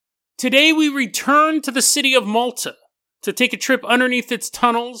Today we return to the city of Malta to take a trip underneath its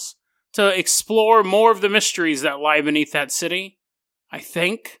tunnels to explore more of the mysteries that lie beneath that city, I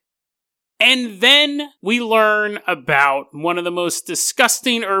think. And then we learn about one of the most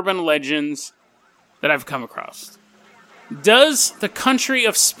disgusting urban legends that I've come across. Does the country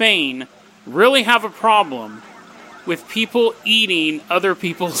of Spain really have a problem with people eating other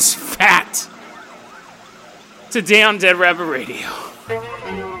people's fat? Today on Dead Rabbit Radio.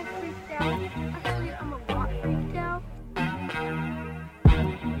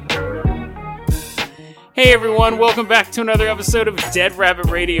 Hey everyone, welcome back to another episode of Dead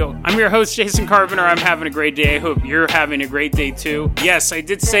Rabbit Radio. I'm your host, Jason Carpenter. I'm having a great day. I hope you're having a great day too. Yes, I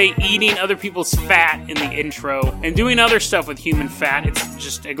did say eating other people's fat in the intro and doing other stuff with human fat. It's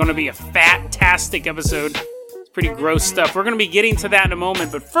just going to be a fat-tastic episode. It's pretty gross stuff. We're going to be getting to that in a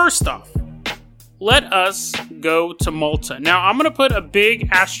moment, but first off, let us go to Malta. Now, I'm going to put a big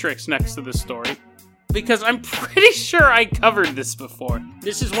asterisk next to this story, because I'm pretty sure I covered this before.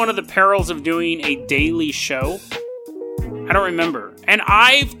 This is one of the perils of doing a daily show. I don't remember. And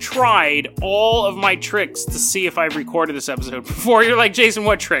I've tried all of my tricks to see if I've recorded this episode before. You're like, Jason,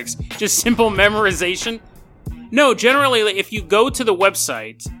 what tricks? Just simple memorization? No, generally, if you go to the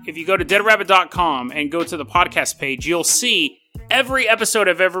website, if you go to deadrabbit.com and go to the podcast page, you'll see every episode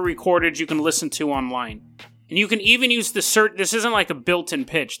I've ever recorded you can listen to online. And you can even use the search. This isn't like a built-in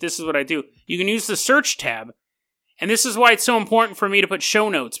pitch. This is what I do. You can use the search tab. And this is why it's so important for me to put show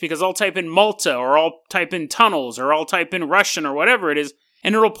notes, because I'll type in Malta, or I'll type in tunnels, or I'll type in Russian, or whatever it is,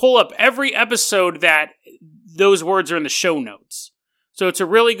 and it'll pull up every episode that those words are in the show notes. So it's a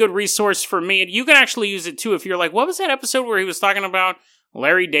really good resource for me. And you can actually use it too if you're like, what was that episode where he was talking about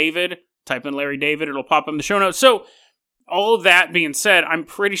Larry David? Type in Larry David, it'll pop up in the show notes. So all of that being said, I'm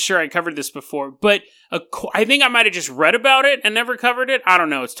pretty sure I covered this before, but I think I might have just read about it and never covered it. I don't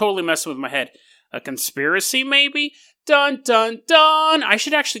know. It's totally messing with my head. A conspiracy, maybe? Dun, dun, dun. I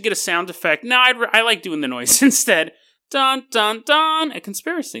should actually get a sound effect. No, I like doing the noise instead. Dun, dun, dun. A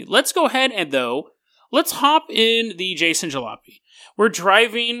conspiracy. Let's go ahead and, let's hop in the Jason Jalopy. We're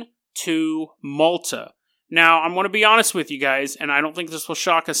driving to Malta. Now, I'm going to be honest with you guys, and I don't think this will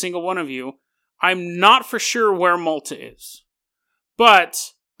shock a single one of you. I'm not for sure where Malta is.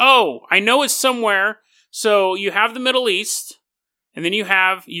 But, I know it's somewhere. So you have the Middle East, and then you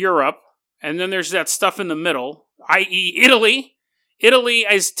have Europe, and then there's that stuff in the middle, i.e. Italy. Italy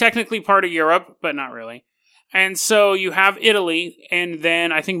is technically part of Europe, but not really. And so you have Italy, and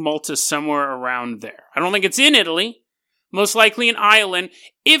then I think Malta's somewhere around there. I don't think it's in Italy. Most likely an island.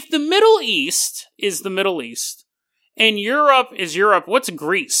 If the Middle East is the Middle East, and Europe is Europe, what's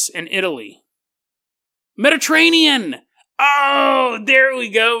Greece and Italy? Mediterranean! Oh, there we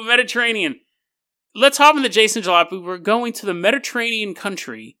go, Mediterranean. Let's hop in the Jason Jalopy. We're going to the Mediterranean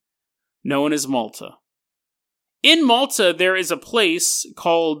country known as Malta. In Malta, there is a place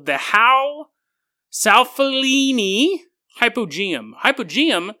called the How Salfellini Hypogeum.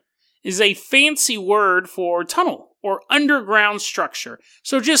 Hypogeum is a fancy word for tunnel or underground structure.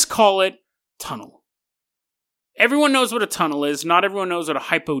 So just call it tunnel. Everyone knows what a tunnel is. Not everyone knows what a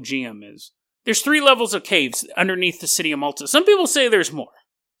hypogeum is. There's 3 levels of caves underneath the city of Malta. Some people say there's more.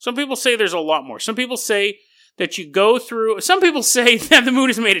 Some people say there's a lot more. Some people say that you go through... Some people say that the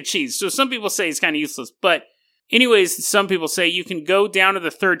moon is made of cheese. So some people say it's kind of useless. But anyways, some people say you can go down to the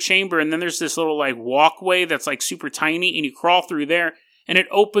 3rd chamber, and then there's this little walkway that's super tiny, and you crawl through there, and it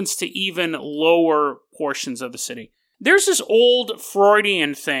opens to even lower portions of the city. There's this old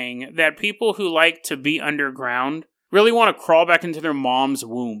Freudian thing that people who like to be underground really want to crawl back into their mom's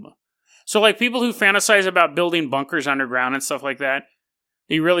womb. So, people who fantasize about building bunkers underground and stuff like that,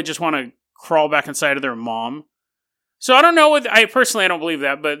 they really just want to crawl back inside of their mom. So, I don't know, I don't believe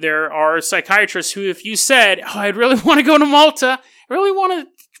that, but there are psychiatrists who, if you said, I'd really want to go to Malta, I really want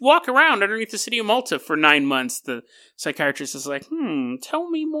to walk around underneath the city of Malta for 9 months, the psychiatrist is like, tell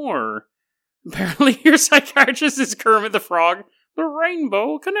me more. Apparently, your psychiatrist is Kermit the Frog, the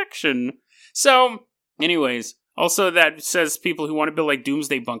Rainbow Connection. So, anyways... Also, that says people who want to build,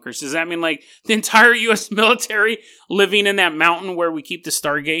 doomsday bunkers. Does that mean, the entire U.S. military living in that mountain where we keep the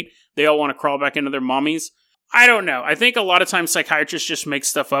Stargate, they all want to crawl back into their mommies? I don't know. I think a lot of times psychiatrists just make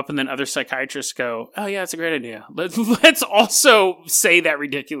stuff up, and then other psychiatrists go, oh, yeah, it's a great idea. Let's also say that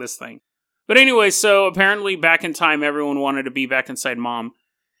ridiculous thing. But anyway, so apparently back in time, everyone wanted to be back inside mom.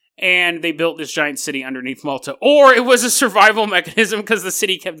 And they built this giant city underneath Malta. Or it was a survival mechanism because the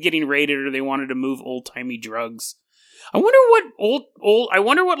city kept getting raided, or they wanted to move old-timey drugs. I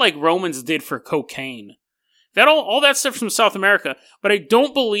wonder what Romans did for cocaine. All that stuff from South America, but I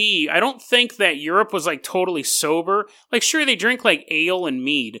don't think that Europe was like totally sober. Like, sure, they drink like ale and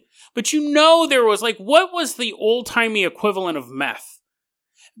mead, but there was like, what was the old-timey equivalent of meth?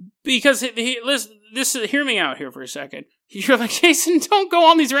 Because, hear me out here for a second. You're like, Jason, don't go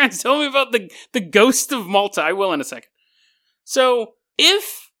on these rants. Tell me about the ghost of Malta. I will in a second. So,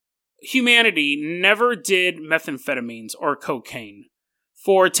 if humanity never did methamphetamines or cocaine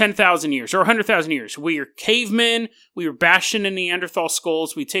for 10,000 years or 100,000 years, we are cavemen, we were bashing in Neanderthal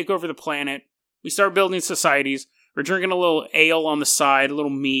skulls, we take over the planet, we start building societies, we're drinking a little ale on the side, a little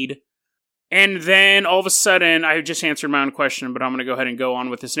mead, and then all of a sudden, I just answered my own question, but I'm going to go ahead and go on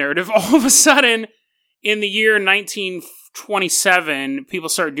with this narrative. All of a sudden, in the year 1927, people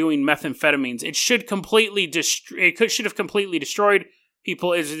started doing methamphetamines. It should have completely destroyed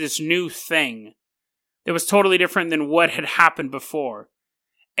people as this new thing. It was totally different than what had happened before.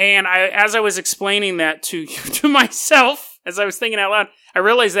 And as I was explaining that to myself, as I was thinking out loud, I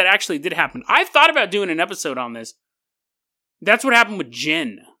realized that actually did happen. I thought about doing an episode on this. That's what happened with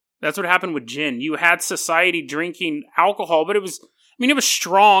gin. You had society drinking alcohol, but it was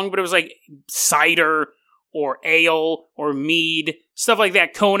strong, but it was like cider or ale or mead, stuff like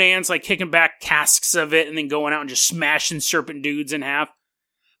that. Conan's like kicking back casks of it and then going out and just smashing serpent dudes in half.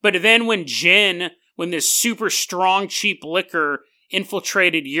 But then when this super strong, cheap liquor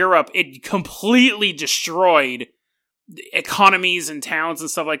infiltrated Europe, it completely destroyed economies and towns and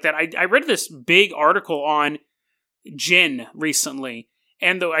stuff like that. I read this big article on gin recently,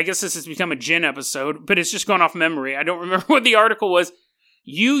 and though I guess this has become a gin episode, but it's just gone off memory. I don't remember what the article was.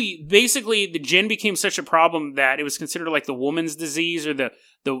 Basically, the gin became such a problem that it was considered like the woman's disease or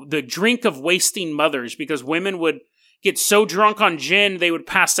the drink of wasting mothers, because women would get so drunk on gin, they would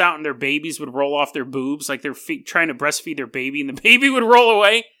pass out and their babies would roll off their boobs, like they're trying to breastfeed their baby, and the baby would roll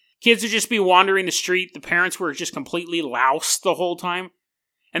away. Kids would just be wandering the street. The parents were just completely loused the whole time.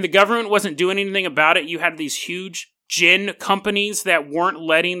 And the government wasn't doing anything about it. You had these huge gin companies that weren't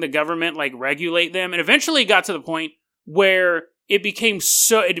letting the government, like, regulate them. And eventually it got to the point where it became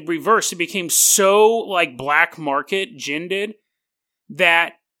so, like, black market, gin did,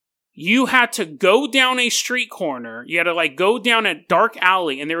 that you had to go down a street corner, you had to, like, go down a dark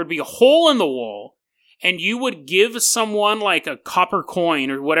alley, and there would be a hole in the wall, and you would give someone, like, a copper coin,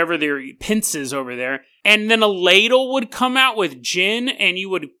 or whatever their pince is over there, and then a ladle would come out with gin, and you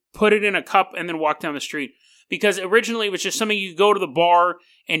would put it in a cup, and then walk down the street. Because originally it was just something you could go to the bar,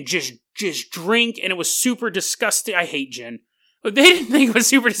 and just drink, and it was super disgusting. I hate gin. But they didn't think it was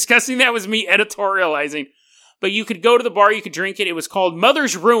super disgusting. That was me editorializing. But you could go to the bar, you could drink it. It was called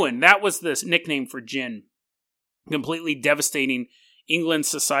Mother's Ruin. That was the nickname for gin. Completely devastating England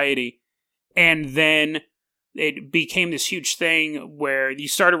society. And then it became this huge thing where you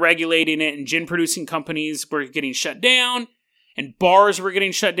started regulating it, and gin-producing companies were getting shut down, and bars were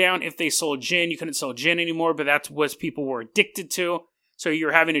getting shut down. If they sold gin, you couldn't sell gin anymore, but that's what people were addicted to. So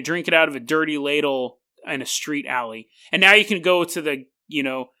you're having to drink it out of a dirty ladle in a street alley. And now you can go to the,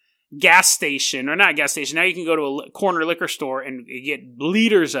 gas station, or not gas station, now you can go to a corner liquor store and get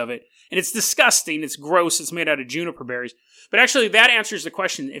liters of it. And it's disgusting, it's gross, it's made out of juniper berries. But actually, that answers the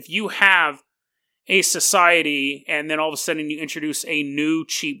question. If you have a society, and then all of a sudden you introduce a new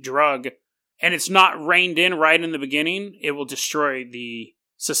cheap drug, and it's not reined in right in the beginning, it will destroy the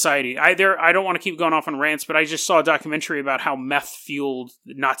society. I don't want to keep going off on rants, but I just saw a documentary about how meth fueled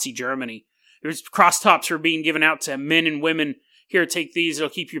Nazi Germany. There's crosstops were being given out to men and women. Here, take these, it'll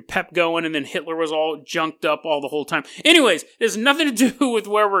keep your pep going, and then Hitler was all junked up all the whole time. Anyways, it has nothing to do with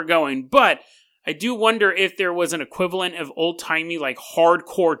where we're going, but I do wonder if there was an equivalent of old-timey, like,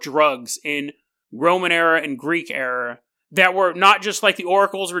 hardcore drugs in Roman era and Greek era that were not just like the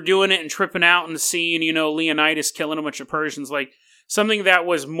oracles were doing it and tripping out and seeing, Leonidas killing a bunch of Persians, like something that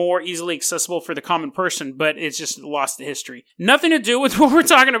was more easily accessible for the common person, but it's just lost to history. Nothing to do with what we're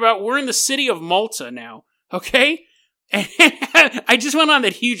talking about. We're in the city of Malta now, okay? And I just went on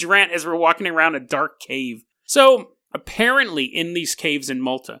that huge rant as we're walking around a dark cave. So, apparently in these caves in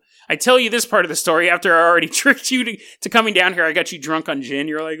Malta, I tell you this part of the story after I already tricked you to coming down here. I got you drunk on gin.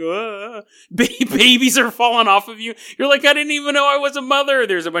 You're like, babies are falling off of you. You're like, I didn't even know I was a mother.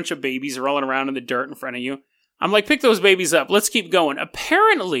 There's a bunch of babies rolling around in the dirt in front of you. I'm like, pick those babies up. Let's keep going.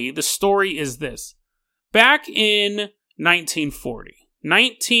 Apparently, the story is this. Back in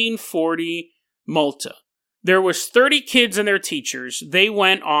 1940 Malta, there was 30 kids and their teachers. They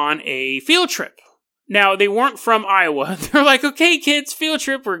went on a field trip. Now, they weren't from Iowa. They're like, okay, kids, field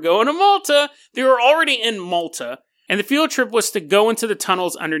trip, we're going to Malta. They were already in Malta, and the field trip was to go into the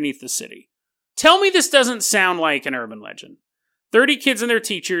tunnels underneath the city. Tell me this doesn't sound like an urban legend. 30 kids and their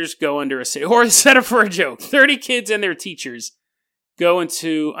teachers go under a city, or set up for a joke. 30 kids and their teachers go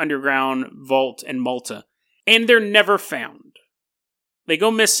into underground vault in Malta, and they're never found. They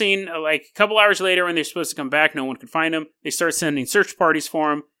go missing like a couple hours later when they're supposed to come back. No one can find them. They start sending search parties for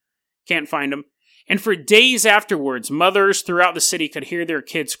them. Can't find them. And for days afterwards, mothers throughout the city could hear their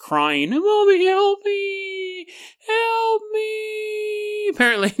kids crying, "Mommy, help me! Help me!"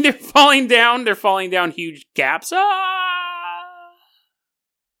 Apparently, they're falling down huge gaps.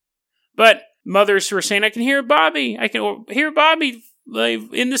 But mothers were saying, "I can hear Bobby. I can hear Bobby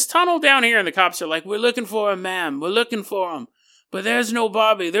in this tunnel down here." And the cops are like, "We're looking for him, ma'am. We're looking for him. But there's no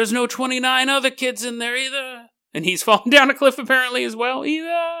Bobby. There's no 29 other kids in there either." And he's fallen down a cliff apparently as well,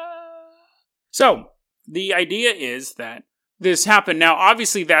 either. So, the idea is that this happened. Now,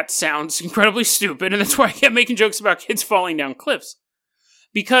 obviously, that sounds incredibly stupid, and that's why I kept making jokes about kids falling down cliffs.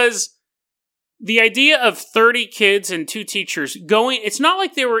 Because the idea of 30 kids and 2 teachers going, it's not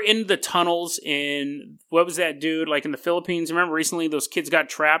like they were in the tunnels in, what was that dude, like in the Philippines? Remember recently those kids got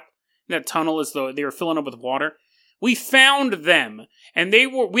trapped in that tunnel as though they were filling up with water? We found them, and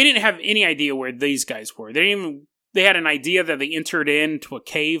we didn't have any idea where these guys were. They had an idea that they entered into a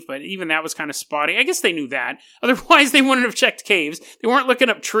cave, but even that was kind of spotty. I guess they knew that. Otherwise, they wouldn't have checked caves. They weren't looking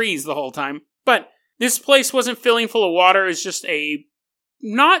up trees the whole time. But this place wasn't filling full of water. It's just a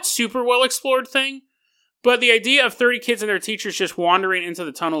not super well explored thing. But the idea of 30 kids and their teachers just wandering into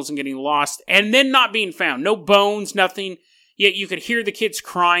the tunnels and getting lost and then not being found. No bones, nothing. Yet you could hear the kids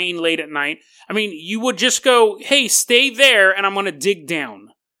crying late at night. I mean, you would just go, "Hey, stay there, and I'm going to dig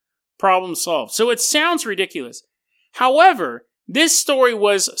down." Problem solved. So it sounds ridiculous. However, this story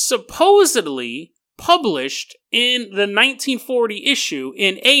was supposedly published in a 1940 issue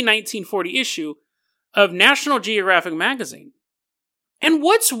of National Geographic magazine. And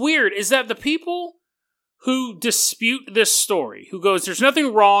what's weird is that the people who dispute this story, who goes, "There's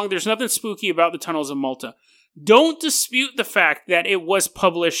nothing wrong, there's nothing spooky about the tunnels of Malta," don't dispute the fact that it was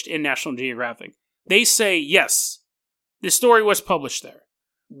published in National Geographic. They say, yes, this story was published there.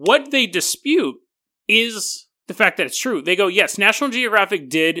 What they dispute is the fact that it's true. They go, yes, National Geographic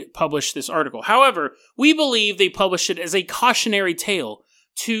did publish this article. However, we believe they published it as a cautionary tale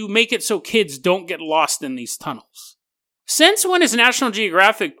to make it so kids don't get lost in these tunnels. Since when has National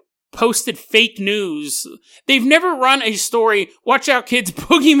Geographic posted fake news? They've never run a story, "Watch out kids,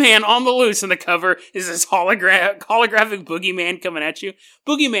 boogeyman on the loose," and the cover is this holographic boogeyman coming at you.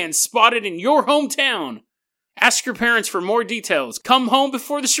 "Boogeyman spotted in your hometown. Ask your parents for more details. Come home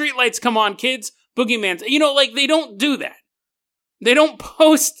before the streetlights come on, kids. Boogeyman's," they don't do that. They don't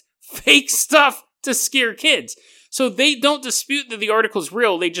post fake stuff to scare kids. So they don't dispute that the article's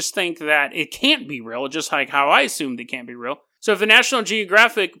real. They just think that it can't be real, just like how I assumed it can't be real. So if the National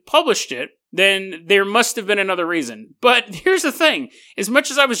Geographic published it, then there must have been another reason. But here's the thing. As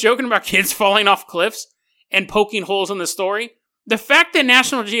much as I was joking about kids falling off cliffs and poking holes in the story, the fact that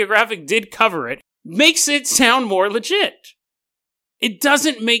National Geographic did cover it makes it sound more legit. It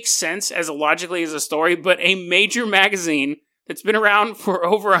doesn't make sense logically as a story, but a major magazine that's been around for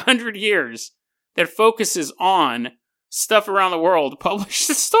over 100 years that focuses on stuff around the world published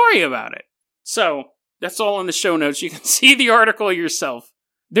a story about it. So, that's all in the show notes. You can see the article yourself.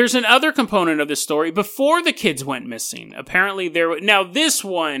 There's another component of this story before the kids went missing. Apparently now this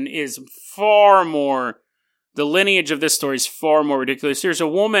one is far more, the lineage of this story is far more ridiculous. There's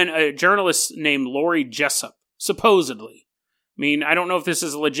a journalist named Lori Jessup, supposedly. I mean, I don't know if this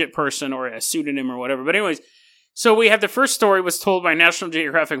is a legit person or a pseudonym or whatever, but anyways, so we have the first story was told by National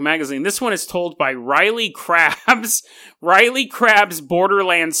Geographic magazine. This one is told by Riley Crabb's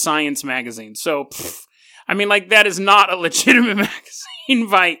Borderland Science magazine. So, that is not a legitimate magazine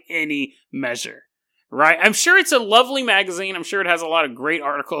by any measure, right? I'm sure it's a lovely magazine. I'm sure it has a lot of great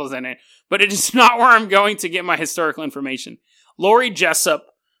articles in it, but it is not where I'm going to get my historical information. Lori Jessup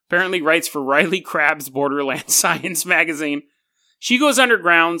apparently writes for Riley Crabb's Borderland Science magazine. She goes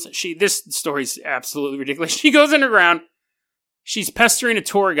underground. This story's absolutely ridiculous. She goes underground. She's pestering a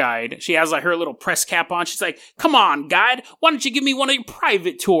tour guide. She has her little press cap on. She's like, "Come on, guide. Why don't you give me one of your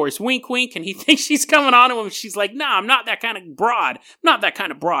private tours?" Wink, wink. And he thinks she's coming on to him. She's like, "Nah, I'm not that kind of broad.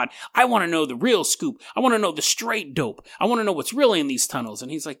 I want to know the real scoop. I want to know the straight dope. I want to know what's really in these tunnels."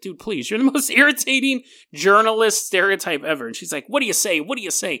 And he's like, "Dude, please, you're the most irritating journalist stereotype ever." And she's like, "What do you say? What do you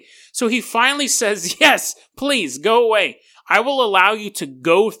say?" So he finally says, "Yes, please, go away. I will allow you to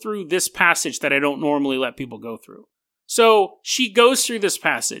go through this passage that I don't normally let people go through." So she goes through this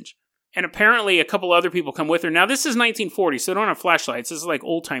passage, and apparently a couple other people come with her. Now, this is 1940, so they don't have flashlights. This is like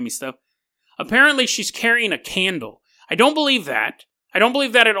old-timey stuff. Apparently, she's carrying a candle. I don't believe that. I don't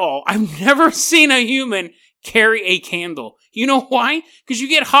believe that at all. I've never seen a human carry a candle. You know why? Because you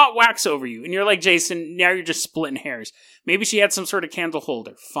get hot wax over you. And you're like, Jason, now you're just splitting hairs. Maybe she had some sort of candle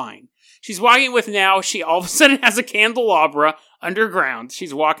holder. Fine. She's walking with now, she all of a sudden has a candelabra underground.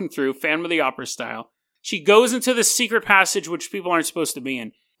 She's walking through, Phantom of the Opera style. She goes into the secret passage, which people aren't supposed to be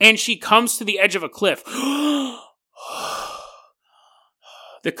in. And she comes to the edge of a cliff.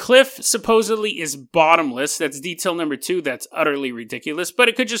 The cliff supposedly is bottomless. That's detail number 2. That's utterly ridiculous. But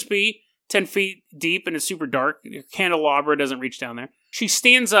it could just be 10 feet deep and it's super dark. Your candelabra doesn't reach down there. She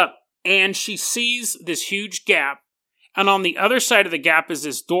stands up and she sees this huge gap. And on the other side of the gap is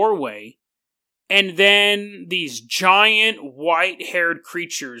this doorway. And then these giant white-haired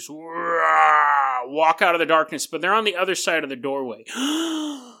creatures walk out of the darkness. But they're on the other side of the doorway.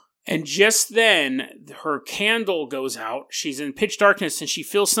 And just then, her candle goes out. She's in pitch darkness and she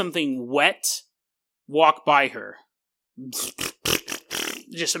feels something wet walk by her.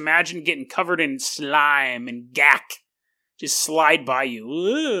 Just imagine getting covered in slime and gack. Just slide by you.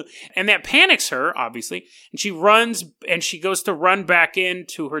 Ugh. And that panics her, obviously. And she runs and she goes to run back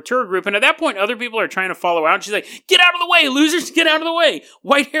into her tour group. And at that point, other people are trying to follow out. And she's like, get out of the way, losers, get out of the way.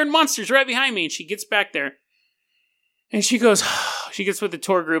 White-haired monsters right behind me. And she gets back there. And she goes, she gets with the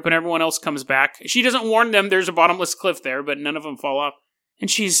tour group and everyone else comes back. She doesn't warn them there's a bottomless cliff there, but none of them fall off. And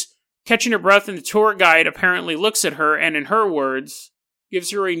she's catching her breath and the tour guide apparently looks at her and in her words,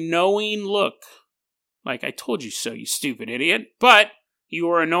 gives her a knowing look. Like, I told you so, you stupid idiot. But you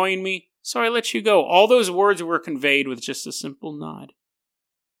were annoying me, so I let you go. All those words were conveyed with just a simple nod.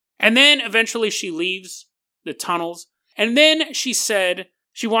 And then eventually she leaves the tunnels. And then she said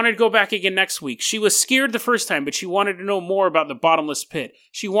she wanted to go back again next week. She was scared the first time, but she wanted to know more about the bottomless pit.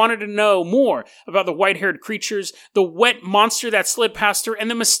 She wanted to know more about the white-haired creatures, the wet monster that slid past her,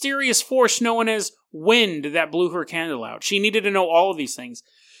 and the mysterious force known as wind that blew her candle out. She needed to know all of these things.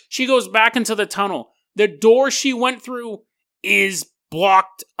 She goes back into the tunnel. The door she went through is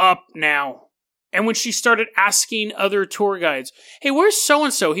blocked up now. And when she started asking other tour guides, hey, where's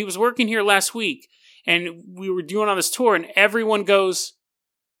so-and-so? He was working here last week, and we were doing on this tour, and everyone goes,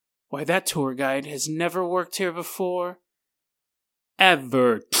 why, that tour guide has never worked here before.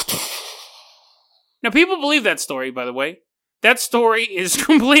 Ever. Now, people believe that story, by the way. That story is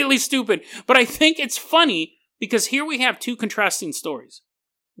completely stupid. But I think it's funny because here we have two contrasting stories.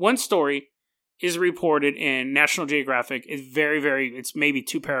 One story is reported in National Geographic. It's it's maybe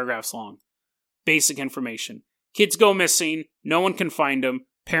 2 paragraphs long. Basic information. Kids go missing. No one can find them.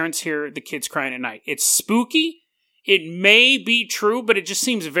 Parents hear the kids crying at night. It's spooky. It may be true, but it just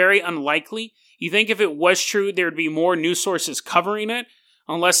seems very unlikely. You think if it was true, there would be more news sources covering it,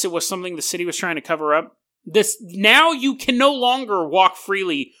 unless it was something the city was trying to cover up. Now you can no longer walk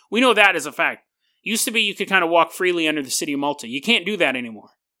freely. We know that as a fact. Used to be you could kind of walk freely under the city of Malta. You can't do that anymore.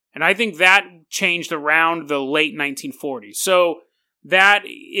 And I think that changed around the late 1940s. So that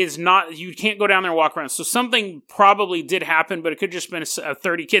is not, you can't go down there and walk around. So something probably did happen, but it could have just been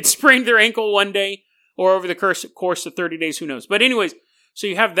 30 kids sprained their ankle one day. Or over the course of 30 days, who knows. But anyways, so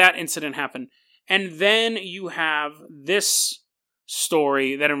you have that incident happen. And then you have this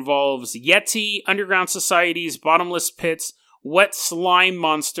story that involves Yeti, underground societies, bottomless pits, wet slime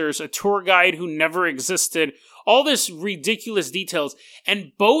monsters, a tour guide who never existed, all this ridiculous details.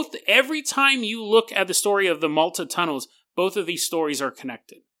 And every time you look at the story of the Malta tunnels, both of these stories are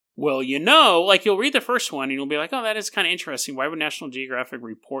connected. Well, you'll read the first one and you'll be like, oh, that is kind of interesting. Why would National Geographic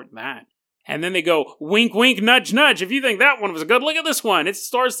report that? And then they go, wink, wink, nudge, nudge. If you think that one was good, look at this one. It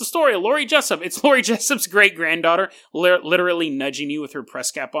stars the story of Laurie Jessup. It's Laurie Jessup's great-granddaughter literally nudging you with her press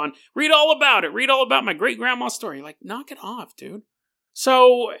cap on. Read all about it. Read all about my great-grandma's story. Like, knock it off, dude.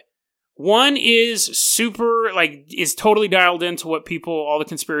 So, one is is totally dialed into what all the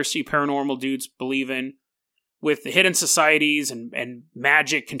conspiracy paranormal dudes believe in, with the hidden societies and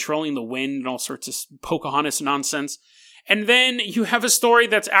magic controlling the wind and all sorts of Pocahontas nonsense. And then you have a story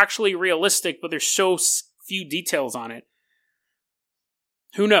that's actually realistic, but there's so few details on it.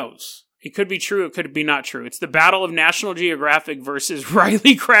 Who knows? It could be true, it could be not true. It's the battle of National Geographic versus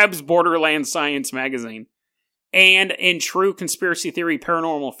Riley Crabb's Borderland Science magazine. And in true conspiracy theory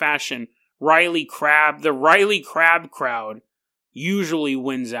paranormal fashion, the Riley Crabb crowd usually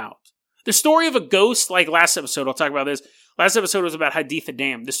wins out. The story of a ghost, like last episode, I'll talk about this. Last episode was about Haditha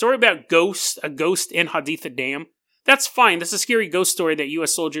Dam. The story about a ghost in Haditha Dam, that's fine. That's a scary ghost story that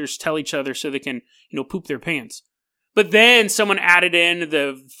U.S. soldiers tell each other so they can, poop their pants. But then someone added in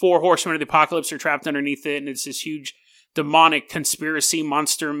the 4 horsemen of the apocalypse are trapped underneath it, and it's this huge demonic conspiracy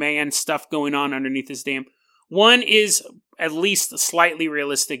monster man stuff going on underneath this dam. One is at least a slightly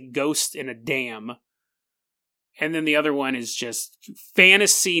realistic ghost in a dam. And then the other one is just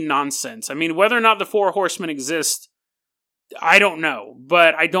fantasy nonsense. I mean, whether or not the Four Horsemen exist, I don't know.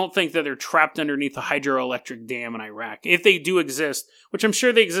 But I don't think that they're trapped underneath a hydroelectric dam in Iraq. If they do exist, which I'm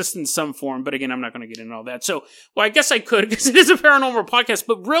sure they exist in some form. But again, I'm not going to get into all that. So, well, I guess I could because it is a paranormal podcast.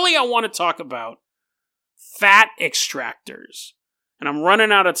 But really, I want to talk about fat extractors. And I'm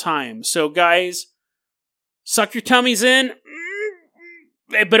running out of time. So, guys, suck your tummies in.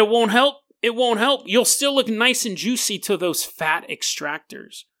 But it won't help. It won't help. You'll still look nice and juicy to those fat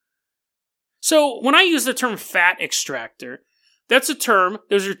extractors. So, when I use the term fat extractor, that's a term,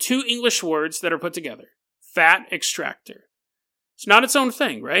 those are two English words that are put together. Fat extractor. It's not its own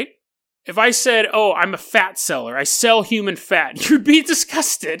thing, right? If I said, oh, I'm a fat seller, I sell human fat, you'd be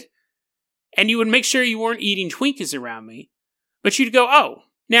disgusted. And you would make sure you weren't eating Twinkies around me. But you'd go, oh.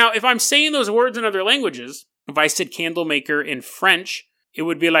 Now, if I'm saying those words in other languages, if I said candle maker in French, it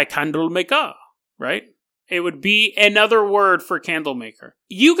would be like candle maker, right? It would be another word for candle maker.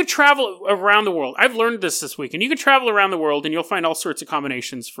 You could travel around the world. I've learned this week. And you could travel around the world and you'll find all sorts of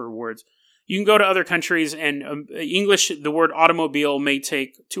combinations for words. You can go to other countries and English, the word automobile may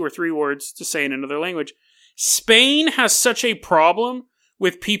take 2 or 3 words to say in another language. Spain has such a problem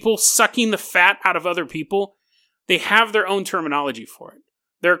with people sucking the fat out of other people. They have their own terminology for it.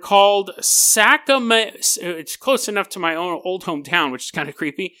 They're called it's close enough to my own old hometown, which is kind of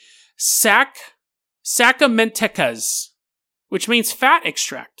creepy. Sacamentecas, which means fat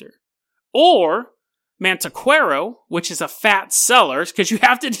extractor. Or mantequero, which is a fat seller, because you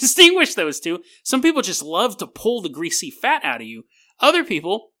have to distinguish those two. Some people just love to pull the greasy fat out of you. Other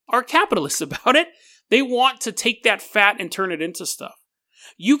people are capitalists about it. They want to take that fat and turn it into stuff.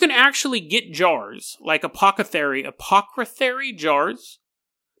 You can actually get jars, like apothecary jars.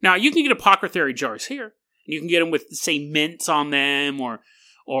 Now, you can get apothecary jars here. You can get them with, say, mints on them, or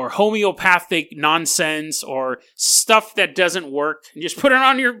homeopathic nonsense, or stuff that doesn't work. And just put it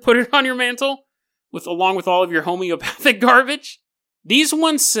on your mantle, along with all of your homeopathic garbage. These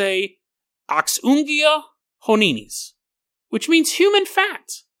ones say oxungia honinis, which means human fat.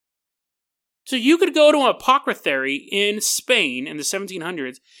 So you could go to an apothecary in Spain in the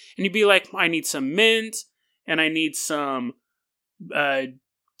 1700s, and you'd be like, I need some mint, and I need some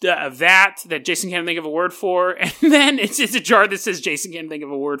that Jason can't think of a word for, and then it's a jar that says Jason can't think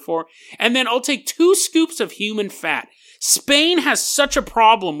of a word for, and then I'll take 2 scoops of human fat. Spain has such a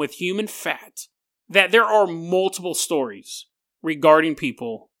problem with human fat that there are multiple stories regarding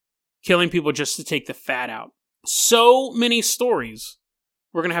people killing people just to take the fat out. So many stories.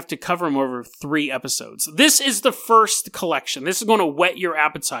 We're going to have to cover them over 3 episodes. This is the first collection. This is going to whet your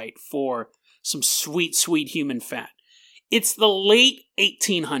appetite for some sweet, sweet human fat. It's the late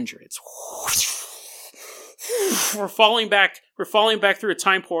 1800s. We're falling back through a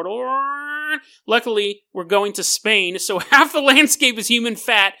time portal. Luckily, we're going to Spain, so half the landscape is human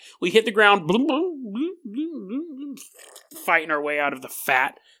fat. We hit the ground, fighting our way out of the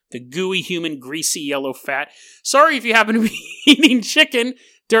fat. The gooey, human, greasy, yellow fat. Sorry if you happen to be eating chicken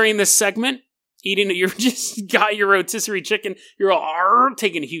during this segment. You just got your rotisserie chicken. You're all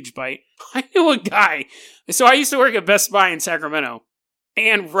taking a huge bite. I knew a guy. So I used to work at Best Buy in Sacramento.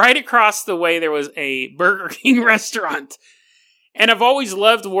 And right across the way, there was a Burger King restaurant. And I've always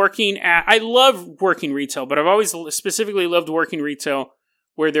loved I love working retail, but I've always specifically loved working retail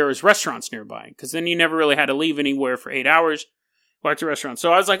where there was restaurants nearby. Because then you never really had to leave anywhere for 8 hours. Walk to a restaurant.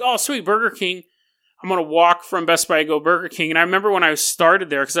 So I was like, oh, sweet, Burger King. I'm going to walk from Best Buy to go Burger King. And I remember when I started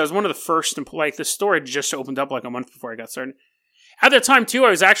there, because I was one of the first, like the store had just opened up like a month before I got started. At that time, too,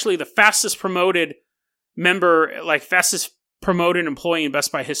 I was actually the fastest promoted employee in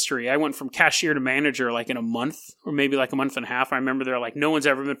Best Buy history. I went from cashier to manager like in a month, or maybe like a month and a half. I remember they're like, no one's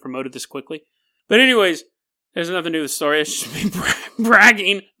ever been promoted this quickly. But anyways, there's nothing to do with the story. It's just me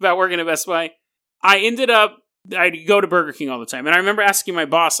bragging about working at Best Buy. I'd go to Burger King all the time. And I remember asking my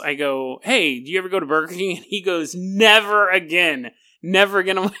boss, I go, hey, do you ever go to Burger King? And he goes, never again. Never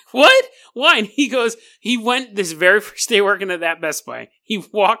again. I'm like, what? Why? And he went this very first day working at that Best Buy. He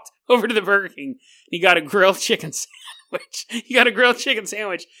walked over to the Burger King. And he got a grilled chicken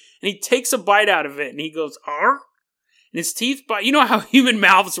sandwich. And he takes a bite out of it. And he goes, arr? And his teeth bite. You know how human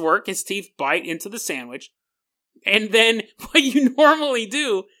mouths work. His teeth bite into the sandwich. And then what you normally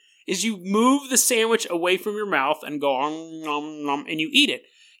do is you move the sandwich away from your mouth and go, nom, nom, and you eat it.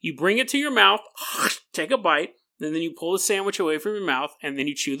 You bring it to your mouth, take a bite, and then you pull the sandwich away from your mouth, and then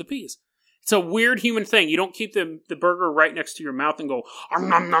you chew the piece. It's a weird human thing. You don't keep the burger right next to your mouth and go,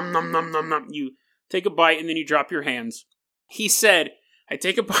 nom, nom, nom, nom, nom, nom. You take a bite, and then you drop your hands. He said, I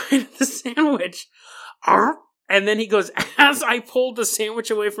take a bite of the sandwich, and then he goes, as I pulled the sandwich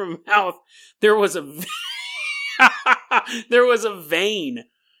away from my mouth, there was a There was a vein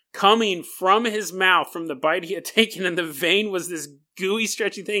coming from his mouth from the bite he had taken, and the vein was this gooey,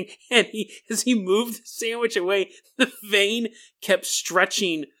 stretchy thing. And as he moved the sandwich away, the vein kept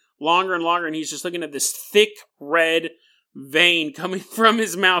stretching longer and longer, and he's just looking at this thick red vein coming from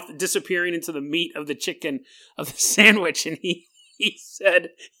his mouth, disappearing into the meat of the chicken of the sandwich. And he said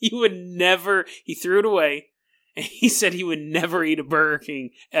he would never, he threw it away, and he said he would never eat a Burger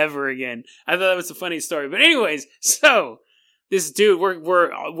King ever again. I thought that was a funny story. But anyways, so this dude,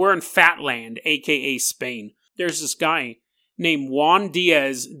 we're in Fatland, aka Spain. There's this guy named Juan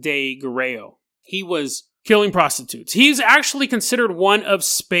Diaz de Guerrero. He was killing prostitutes. He's actually considered one of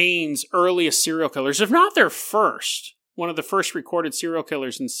Spain's earliest serial killers, if not their first. One of the first recorded serial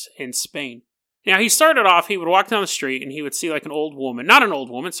killers in Spain. Now, he started off, he would walk down the street and he would see like an old woman. Not an old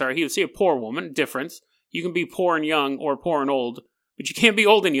woman, sorry. He would see a poor woman. Difference. You can be poor and young or poor and old, but you can't be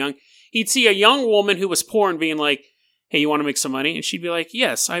old and young. He'd see a young woman who was poor and being like, hey, you want to make some money? And she'd be like,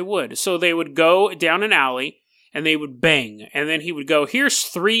 yes, I would. So they would go down an alley and they would bang. And then he would go, here's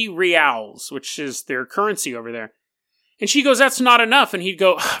 3 reals, which is their currency over there. And she goes, that's not enough. And he'd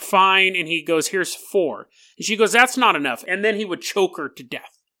go, fine. And he goes, here's 4. And she goes, that's not enough. And then he would choke her to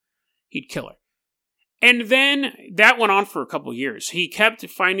death. He'd kill her. And then that went on for a couple years. He kept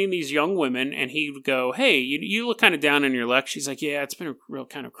finding these young women, and he would go, hey, you look kind of down on your luck. She's like, yeah, it's been a real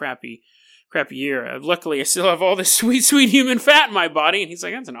kind of crappy year. Luckily, I still have all this sweet, sweet human fat in my body. And he's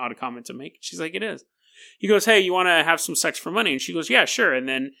like, that's an odd comment to make. She's like, it is. He goes, hey, you want to have some sex for money? And she goes, yeah, sure. And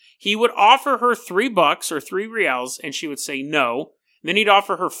then he would offer her $3 or 3 reals, and she would say no. And then he'd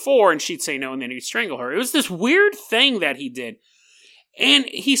offer her 4, and she'd say no, and then he'd strangle her. It was this weird thing that he did. And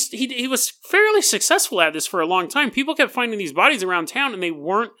he was fairly successful at this for a long time. People kept finding these bodies around town, and they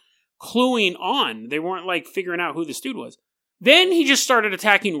weren't cluing on. They weren't, like, figuring out who this dude was. Then he just started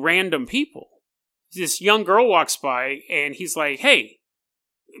attacking random people. This young girl walks by, and he's like, hey,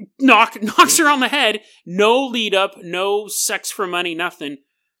 knocks her on the head. No lead up, no sex for money, nothing.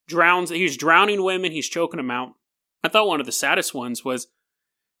 He's drowning women, he's choking them out. I thought one of the saddest ones was,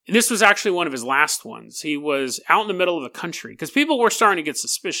 this was actually one of his last ones. He was out in the middle of the country, because people were starting to get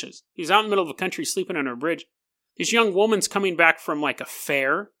suspicious. He's out in the middle of the country sleeping under a bridge. This young woman's coming back from like a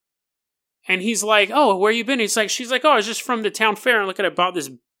fair, and he's like, oh, where you been? She's like, oh, I was just from the town fair, and look at I bought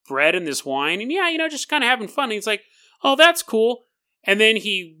this bread and this wine, and yeah, just kind of having fun. And he's like, oh, that's cool. And then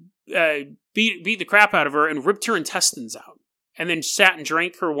he beat the crap out of her and ripped her intestines out. And then sat and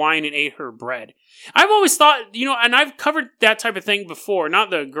drank her wine and ate her bread. I've always thought, and I've covered that type of thing before. Not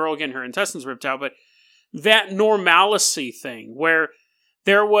the girl getting her intestines ripped out, but that normalcy thing where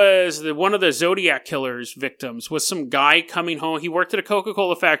there was one of the Zodiac killer's victims was some guy coming home. He worked at a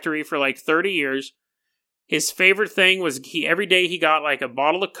Coca-Cola factory for like 30 years. His favorite thing was every day he got like a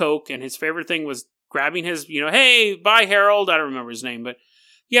bottle of Coke, and his favorite thing was grabbing his, hey, bye, Harold. I don't remember his name, but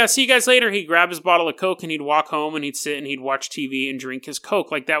yeah, see you guys later. He'd grab his bottle of Coke and he'd walk home and he'd sit and he'd watch TV and drink his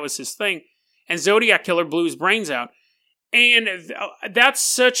Coke. Like that was his thing. And Zodiac Killer blew his brains out. And that's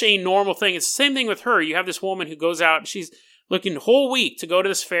such a normal thing. It's the same thing with her. You have this woman who goes out, she's looking the whole week to go to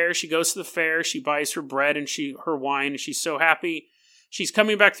this fair. She goes to the fair, she buys her bread and her wine, and she's so happy. She's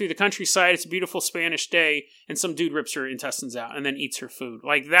coming back through the countryside. It's a beautiful Spanish day, and some dude rips her intestines out and then eats her food.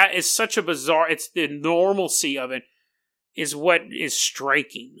 Like that is such a bizarre, it's the normalcy of it. Is what is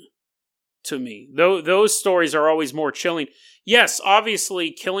striking to me. Those stories are always more chilling. Yes,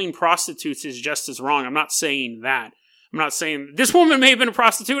 obviously, killing prostitutes is just as wrong. I'm not saying that. I'm not saying this woman may have been a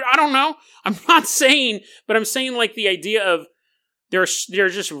prostitute. I don't know. I'm not saying, but I'm saying like the idea of there are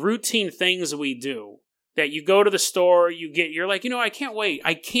just routine things we do that you go to the store, you're like, I can't wait.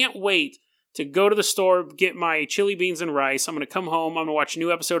 I can't wait to go to the store, get my chili beans and rice. I'm going to come home. I'm going to watch a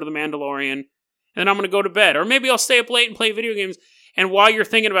new episode of The Mandalorian. And then I'm going to go to bed. Or maybe I'll stay up late and play video games. And while you're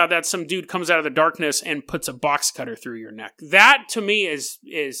thinking about that, some dude comes out of the darkness and puts a box cutter through your neck. That, to me,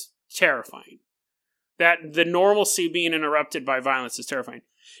 is terrifying. That the normalcy being interrupted by violence is terrifying.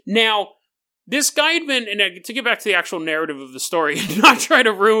 Now, this guy had been, and to get back to the actual narrative of the story, and not try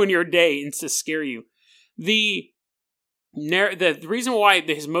to ruin your day and to scare you, the reason why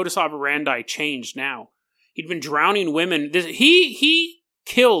his modus operandi changed now, he'd been drowning women. He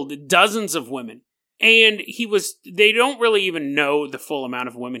killed dozens of women. And they don't really even know the full amount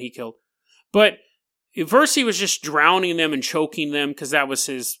of women he killed. But at first he was just drowning them and choking them because that was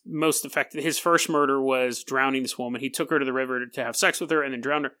his most effective. His first murder was drowning this woman. He took her to the river to have sex with her and then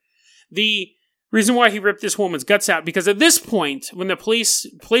drowned her. The reason why he ripped this woman's guts out, because at this point, when the police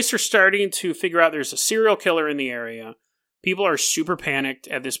are starting to figure out there's a serial killer in the area, People are super panicked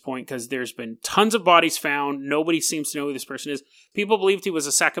at this point because there's been tons of bodies found. Nobody seems to know who this person is. People believed he was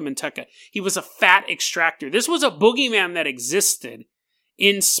a Sacamenteca. He was a fat extractor. This was a boogeyman that existed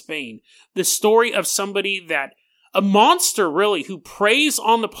in Spain. The story of somebody a monster really, who preys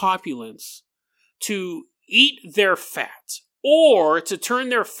on the populace to eat their fat, or to turn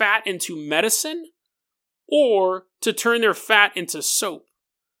their fat into medicine, or to turn their fat into soap.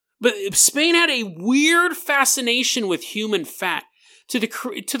 But Spain had a weird fascination with human fat to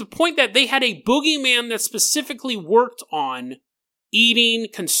the point that they had a boogeyman that specifically worked on eating,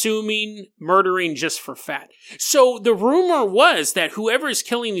 consuming, murdering just for fat. So the rumor was that whoever is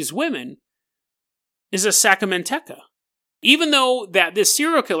killing these women is a Sacamenteca. Even though that this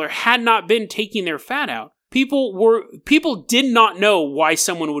serial killer had not been taking their fat out, people did not know why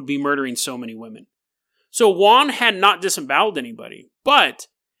someone would be murdering so many women. So Juan had not disemboweled anybody, but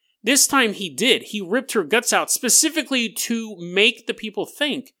this time he did. He ripped her guts out specifically to make the people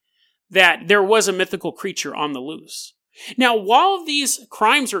think that there was a mythical creature on the loose. Now, while these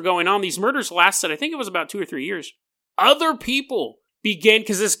crimes were going on, these murders lasted, I think it was about 2 or 3 years. Other people began,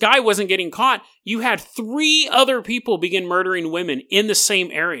 because this guy wasn't getting caught, you had 3 other people begin murdering women in the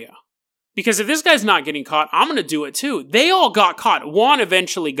same area. Because if this guy's not getting caught, I'm going to do it too. They all got caught. Juan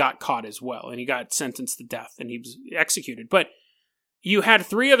eventually got caught as well, and he got sentenced to death, and he was executed. But you had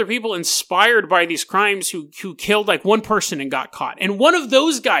 3 other people inspired by these crimes who killed like one person and got caught. And one of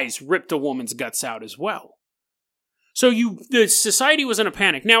those guys ripped a woman's guts out as well. So the society was in a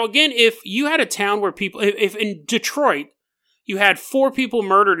panic. Now, again, if you had a town where if in Detroit, you had 4 people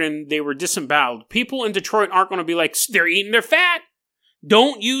murdered and they were disemboweled, people in Detroit aren't going to be like, they're eating their fat.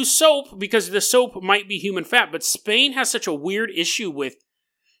 Don't use soap because the soap might be human fat. But Spain has such a weird issue with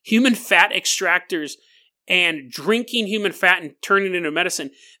human fat extractors and drinking human fat and turning it into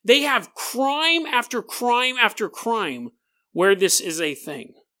medicine. They have crime after crime after crime where this is a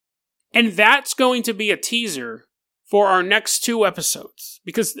thing. And that's going to be a teaser for our next 2 episodes.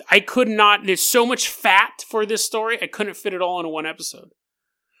 Because there's so much fat for this story, I couldn't fit it all into one episode.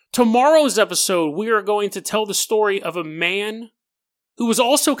 Tomorrow's episode, we are going to tell the story of a man who was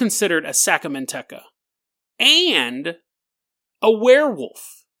also considered a Sacamenteca and a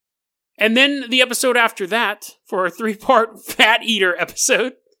werewolf. And then the episode after that, for our 3-part Fat Eater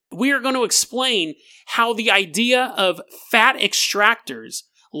episode, we are going to explain how the idea of fat extractors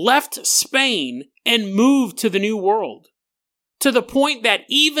left Spain and moved to the New World. To the point that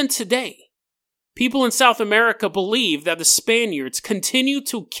even today, people in South America believe that the Spaniards continue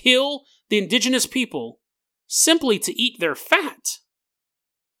to kill the indigenous people simply to eat their fat.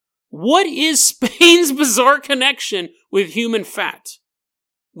 What is Spain's bizarre connection with human fat?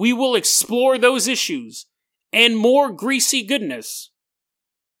 We will explore those issues and more greasy goodness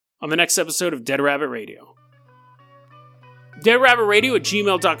on the next episode of Dead Rabbit Radio.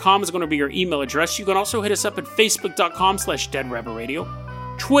 DeadRabbitRadio@gmail.com is going to be your email address. You can also hit us up at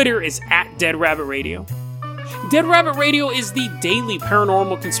Facebook.com/DeadRabbitRadio. Twitter is @DeadRabbitRadio. Dead Rabbit Radio is the daily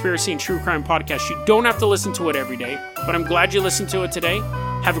paranormal, conspiracy, and true crime podcast. You don't have to listen to it every day, but I'm glad you listened to it today.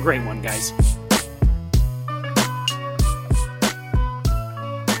 Have a great one, guys.